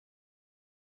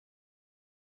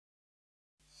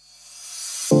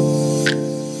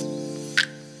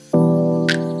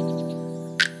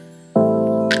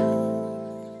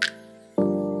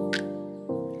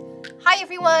Hi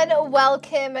everyone,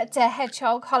 welcome to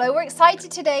Hedgehog Hollow. We're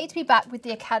excited today to be back with the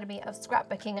Academy of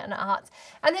Scrapbooking and Art.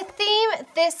 And the theme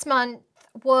this month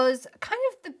was kind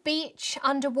of the beach,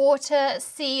 underwater,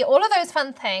 sea, all of those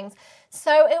fun things.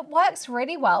 So it works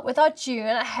really well with our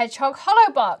June Hedgehog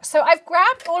Hollow Box. So I've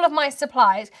grabbed all of my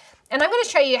supplies and I'm going to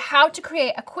show you how to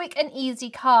create a quick and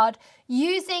easy card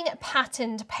using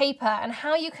patterned paper and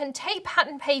how you can take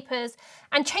patterned papers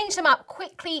and change them up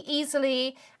quickly,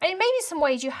 easily, and in maybe some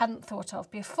ways you hadn't thought of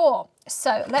before.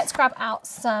 So let's grab out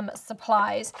some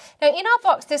supplies. Now in our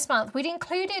box this month, we'd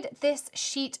included this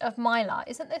sheet of mylar.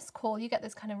 Isn't this cool? You get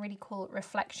this kind of really cool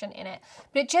reflection in it,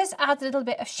 but it just adds a little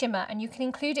bit of shimmer and you can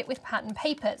include it with patterned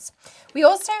papers. We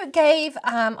also gave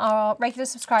our regular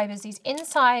subscribers these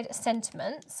inside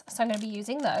sentiments, so I'm going to be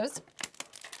using those.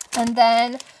 And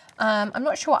then I'm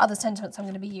not sure what other sentiments I'm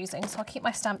going to be using, so I'll keep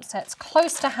my stamp sets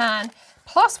close to hand.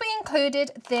 Plus we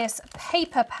included this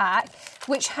paper pack,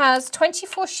 which has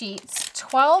 24 sheets,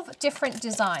 12 different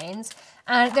designs,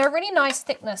 and they're a really nice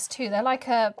thickness too. They're like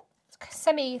a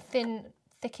semi-thin,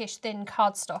 thickish, thin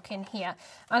cardstock in here.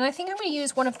 And I think I'm going to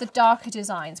use one of the darker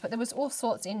designs, but there was all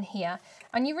sorts in here,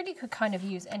 and you really could kind of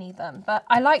use any of them. But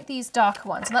I like these darker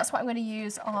ones, and that's what I'm going to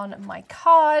use on my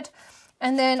card.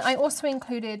 And then I also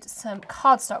included some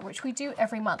cardstock, which we do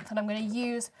every month, and I'm going to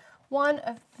use one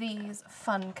of these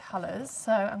fun colors.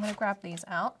 So I'm going to grab these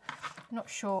out. I'm not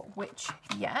sure which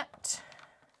yet,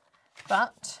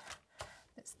 but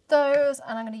it's those,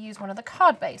 and I'm going to use one of the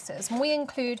card bases. And we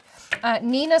include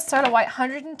Nina Solar White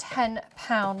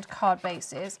 110-pound card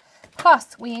bases.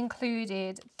 Plus we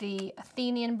included the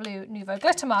Athenian Blue Nuvo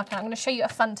glitter marker. I'm going to show you a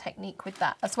fun technique with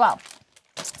that as well.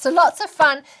 So lots of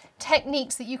fun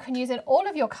techniques that you can use in all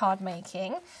of your card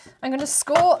making. I'm going to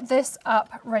score this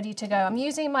up ready to go. I'm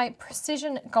using my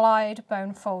Precision Glide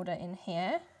bone folder in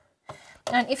here.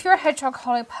 And if you're a Hedgehog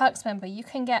Hollow Perks member, you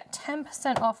can get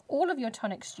 10% off all of your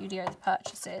Tonic Studios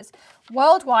purchases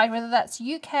worldwide, whether that's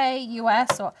UK,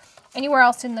 US, or anywhere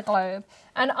else in the globe.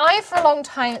 And I, for a long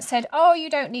time, said, oh, you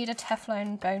don't need a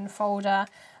Teflon bone folder.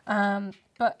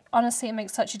 But honestly, it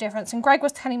makes such a difference. And Greg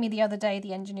was telling me the other day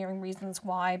the engineering reasons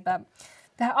why, but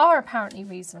there are apparently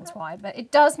reasons why, but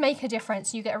it does make a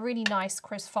difference. You get a really nice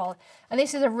crisp fold. And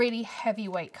this is a really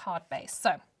heavyweight card base.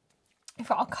 So we've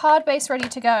got our card base ready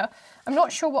to go. I'm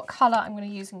not sure what color I'm going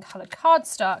to use in colored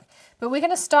cardstock, but we're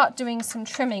going to start doing some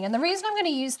trimming. And the reason I'm going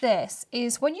to use this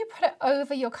is when you put it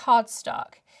over your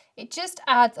cardstock, it just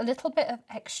adds a little bit of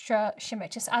extra shimmer.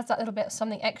 It just adds that little bit of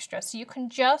something extra. So you can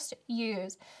just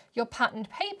use your patterned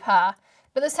paper,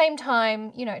 but at the same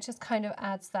time, you know, it just kind of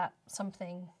adds that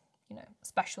something, you know,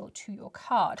 special to your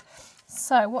card.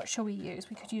 So what shall we use?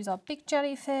 We could use our big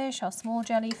jellyfish, our small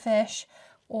jellyfish,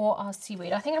 or our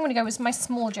seaweed. I think I'm going to go with my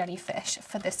small jellyfish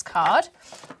for this card.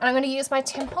 And I'm going to use my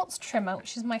Tim Holtz trimmer,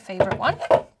 which is my favorite one.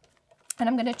 And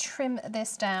I'm going to trim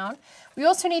this down. We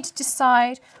also need to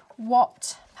decide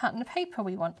what pattern paper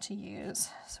we want to use.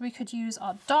 So we could use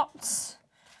our dots,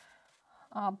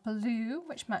 our blue,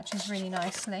 which matches really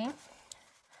nicely,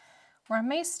 or I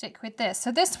may stick with this.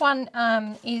 So this one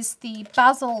is the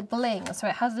Basil Bling, so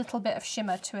it has a little bit of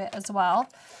shimmer to it as well.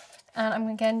 And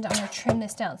I'm going to trim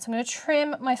this down. So I'm going to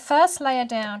trim my first layer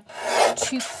down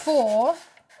to 4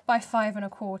 by 5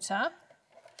 1/4,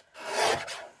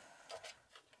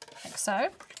 like so.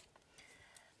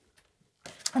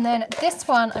 And then this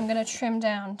one I'm going to trim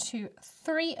down to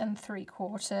 3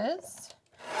 3/4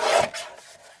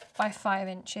 by 5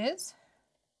 inches.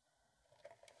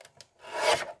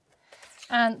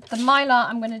 And the mylar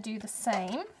I'm going to do the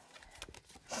same.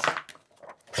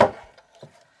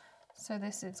 So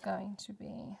this is going to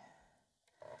be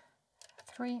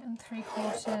 3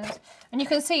 3/4. And you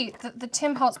can see that the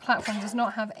Tim Holtz platform does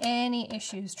not have any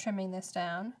issues trimming this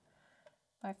down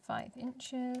by 5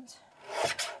 inches.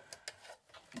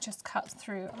 It just cuts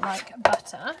through like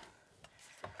butter.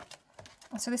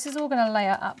 So this is all going to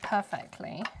layer up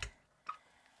perfectly.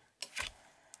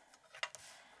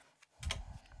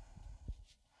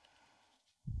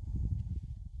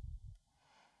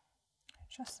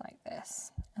 Just like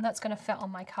this. And that's going to fit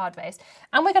on my card base.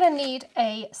 And we're going to need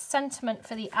a sentiment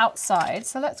for the outside.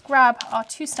 So let's grab our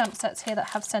 2 stamp sets here that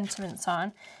have sentiments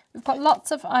on. We've got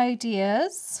lots of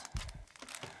ideas.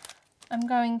 I'm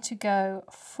going to go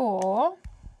for,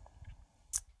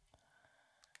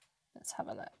 let's have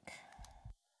a look.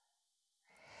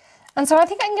 And so I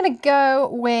think I'm going to go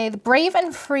with Brave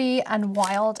and Free and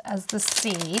Wild as the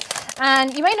C.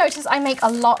 And you may notice I make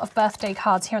a lot of birthday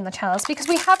cards here on the channel. It's because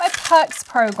we have a perks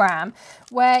program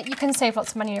where you can save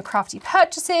lots of money on your crafty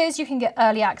purchases. You can get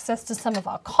early access to some of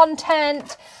our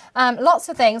content, lots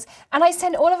of things. And I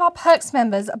send all of our perks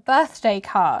members birthday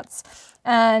cards.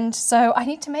 And so I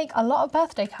need to make a lot of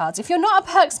birthday cards. If you're not a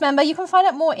perks member, you can find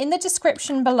out more in the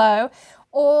description below,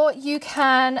 or you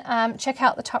can check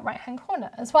out the top right hand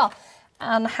corner as well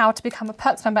on how to become a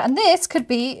perks member. And this could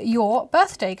be your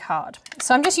birthday card.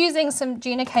 So I'm just using some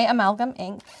Gina K amalgam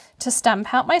ink to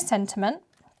stamp out my sentiment.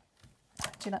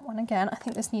 Do that one again. I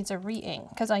think this needs a re-ink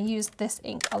because I used this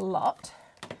ink a lot.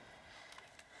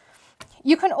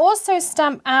 You can also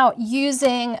stamp out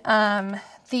using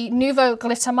the Nuvo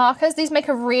glitter markers. These make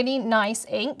a really nice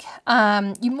ink.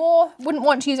 You wouldn't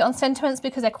want to use it on sentiments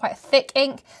because they're quite thick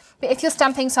ink. But if you're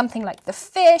stamping something like the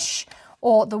fish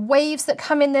or the waves that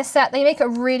come in this set, they make a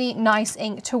really nice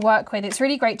ink to work with. It's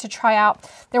really great to try out.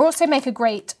 They also make a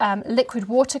great liquid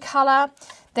watercolor.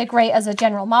 They're great as a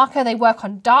general marker. They work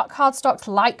on dark cardstocks,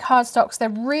 light cardstocks. They're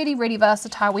really, really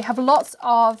versatile. We have lots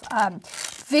of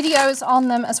videos on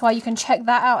them as well. You can check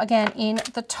that out again in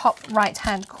the top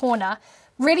right-hand corner.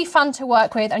 Really fun to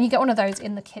work with, and you get one of those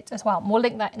in the kit as well. We'll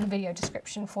link that in the video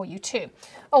description for you too.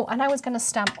 Oh, and I was going to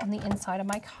stamp on the inside of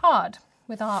my card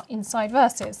with our inside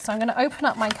verses. So I'm going to open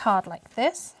up my card like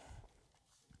this.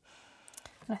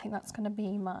 And I think that's going to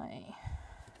be my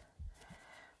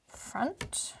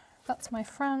front. That's my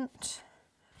front.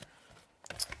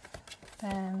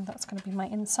 Then that's going to be my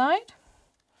inside.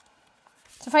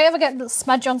 So if I ever get a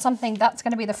smudge on something, that's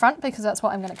going to be the front because that's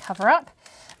what I'm going to cover up.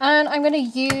 And I'm going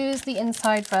to use the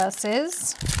inside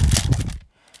verses.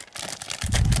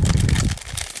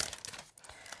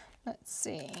 Let's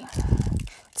see.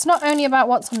 It's not only about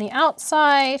what's on the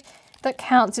outside that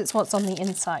counts, it's what's on the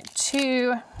inside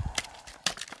too.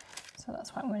 So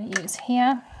that's what I'm going to use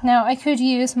here. Now I could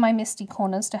use my MISTI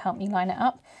corners to help me line it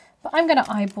up, but I'm going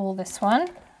to eyeball this one.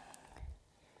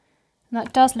 And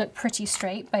that does look pretty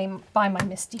straight by my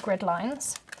MISTI grid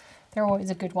lines. They're always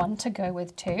a good one to go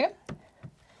with too.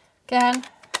 Again,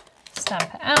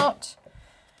 stamp it out.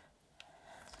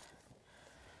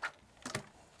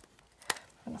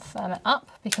 I'm going to firm it up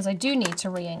because I do need to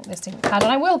re-ink this ink pad,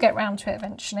 and I will get round to it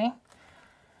eventually.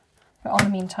 But in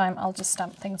the meantime, I'll just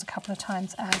stamp things a couple of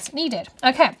times as needed.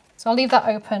 Okay, so I'll leave that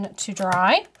open to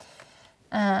dry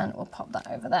and we'll pop that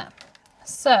over there.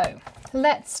 So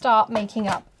let's start making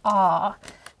up our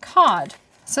card.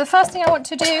 So the first thing I want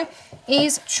to do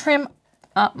is trim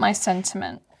up my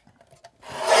sentiment.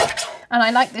 And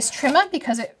I like this trimmer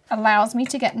because it allows me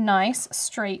to get nice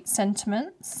straight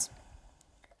sentiments.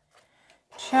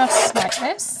 Just like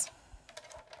this.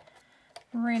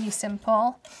 Really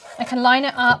simple. I can line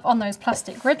it up on those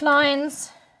plastic grid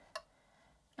lines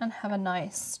and have a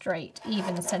nice straight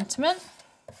even sentiment.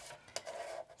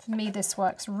 For me this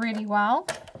works really well.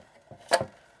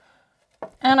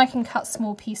 And I can cut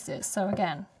small pieces, so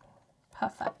again,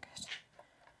 perfect.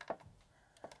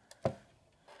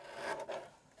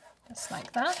 Just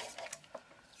like that.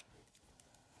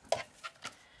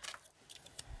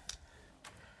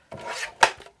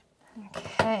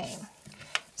 Okay,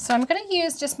 so I'm going to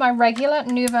use just my regular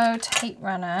Nuvo tape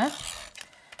runner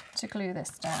to glue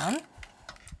this down.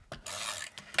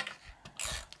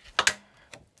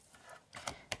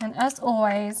 And as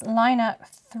always, line up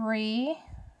 3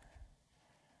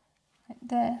 like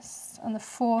this, and the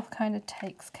 4th kind of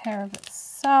takes care of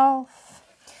itself.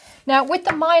 Now with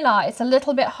the Mylar, it's a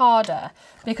little bit harder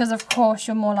because of course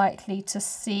you're more likely to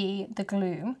see the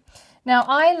glue. Now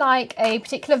I like a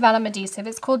particular vellum adhesive,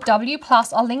 it's called W+,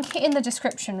 I'll link it in the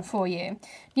description for you.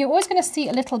 You're always going to see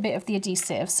a little bit of the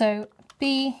adhesive, so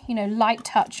be, light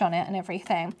touch on it and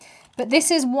everything. But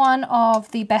this is one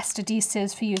of the best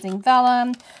adhesives for using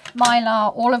vellum,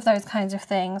 Mylar, all of those kinds of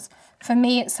things. For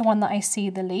me, it's the one that I see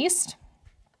the least,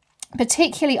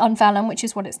 particularly on vellum, which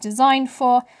is what it's designed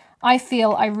for. I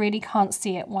feel I really can't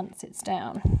see it once it's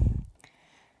down.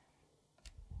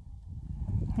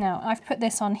 Now I've put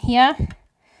this on here,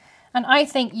 and I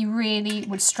think you really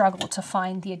would struggle to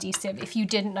find the adhesive if you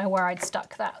didn't know where I'd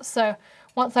stuck that. So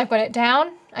once I've got it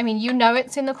down, I mean,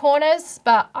 it's in the corners,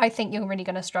 but I think you're really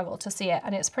going to struggle to see it,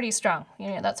 and it's pretty strong.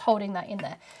 That's holding that in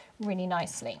there really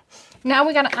nicely. Now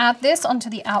we're going to add this onto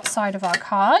the outside of our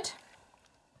card.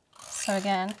 So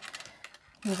again,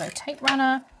 Nuvo tape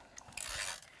runner.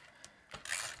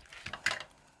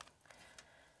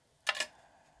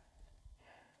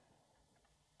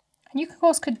 And you, of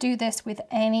course, could do this with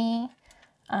any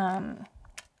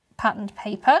patterned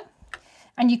paper.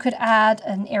 And you could add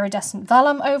an iridescent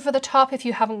vellum over the top if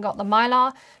you haven't got the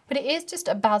mylar, but it is just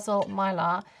a basil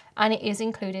mylar, and it is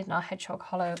included in our Hedgehog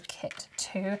Hollow kit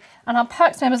too. And our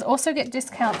Perks members also get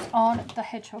discounts on the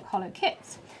Hedgehog Hollow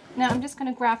kits. Now I'm just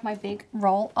going to grab my big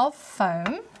roll of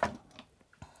foam.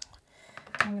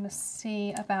 I'm going to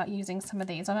see about using some of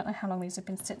these. I don't know how long these have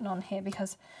been sitting on here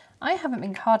because I haven't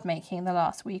been card making the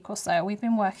last week or so. We've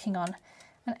been working on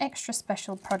an extra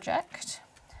special project.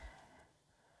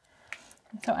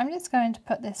 So I'm just going to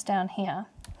put this down here.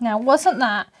 Now, wasn't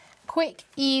that quick,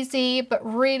 easy, but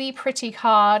really pretty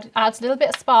card? Adds a little bit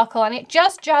of sparkle and it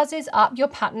just jazzes up your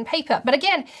pattern paper. But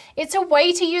again, it's a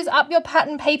way to use up your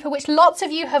pattern paper, which lots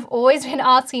of you have always been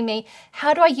asking me,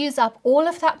 how do I use up all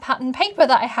of that pattern paper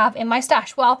that I have in my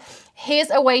stash? Well,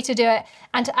 here's a way to do it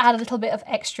and to add a little bit of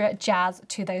extra jazz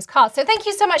to those cards. So thank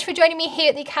you so much for joining me here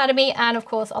at the Academy and of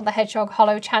course on the Hedgehog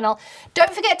Hollow channel.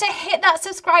 Don't forget to hit that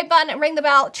subscribe button and ring the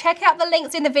bell. Check out the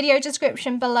links in the video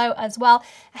description below as well.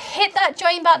 Hit that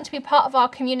join button to be part of our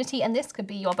community, and this could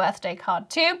be your birthday card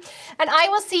too. And I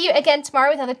will see you again tomorrow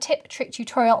with another tip, trick,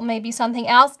 tutorial, maybe something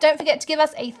else. Don't forget to give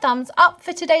us a thumbs up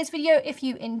for today's video if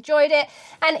you enjoyed it.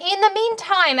 And in the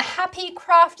meantime, happy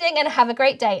crafting and have a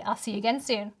great day. I'll see you again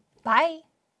soon. Bye.